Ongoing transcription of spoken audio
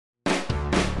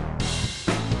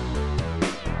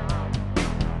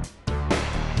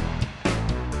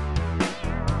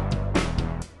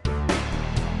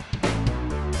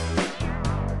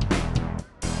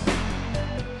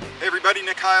everybody,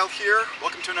 Nick Heil here.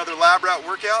 Welcome to another lab rat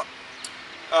workout.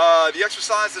 The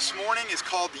exercise this morning is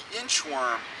called the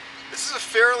Inchworm. This is a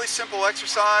fairly simple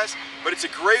exercise, but it's a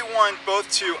great one both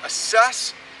to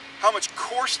assess how much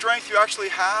core strength you actually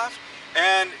have,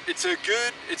 and it's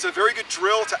a very good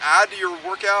drill to add to your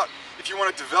workout if you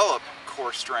want to develop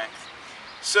core strength.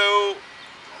 So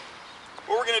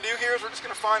what we're going to do here is we're just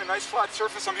going to find a nice flat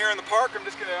surface. I'm here in the park. I'm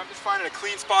just finding a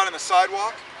clean spot on the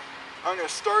sidewalk. I'm going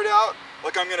to start out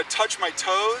like I'm going to touch my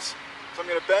toes. So I'm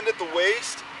going to bend at the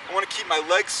waist. I want to keep my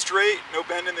legs straight, no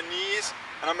bend in the knees.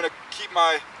 And I'm going to keep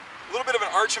a little bit of an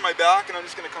arch in my back, and I'm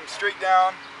just going to come straight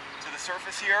down to the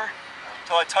surface here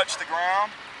until I touch the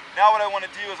ground. Now what I want to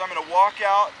do is I'm going to walk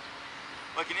out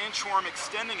like an inchworm,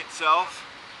 extending itself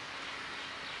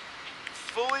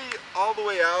fully all the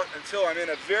way out until I'm in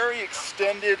a very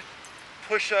extended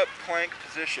push-up plank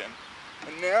position.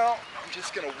 And now I'm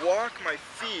just going to walk my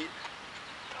feet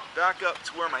back up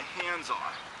to where my hands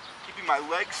are, keeping my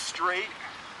legs straight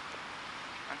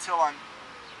until I'm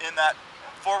in that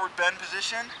forward bend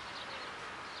position,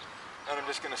 and I'm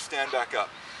just going to stand back up.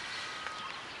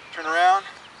 Turn around,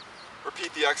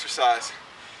 repeat the exercise.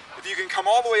 If you can come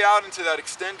all the way out into that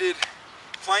extended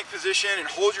plank position and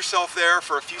hold yourself there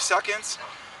for a few seconds,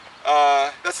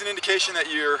 that's an indication that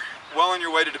you're well on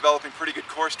your way to developing pretty good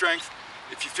core strength.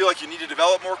 If you feel like you need to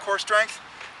develop more core strength,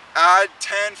 add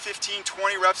 10, 15,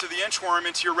 20 reps of the inchworm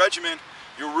into your regimen.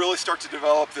 You'll really start to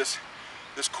develop this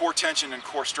core tension and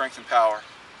core strength and power.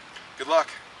 Good luck.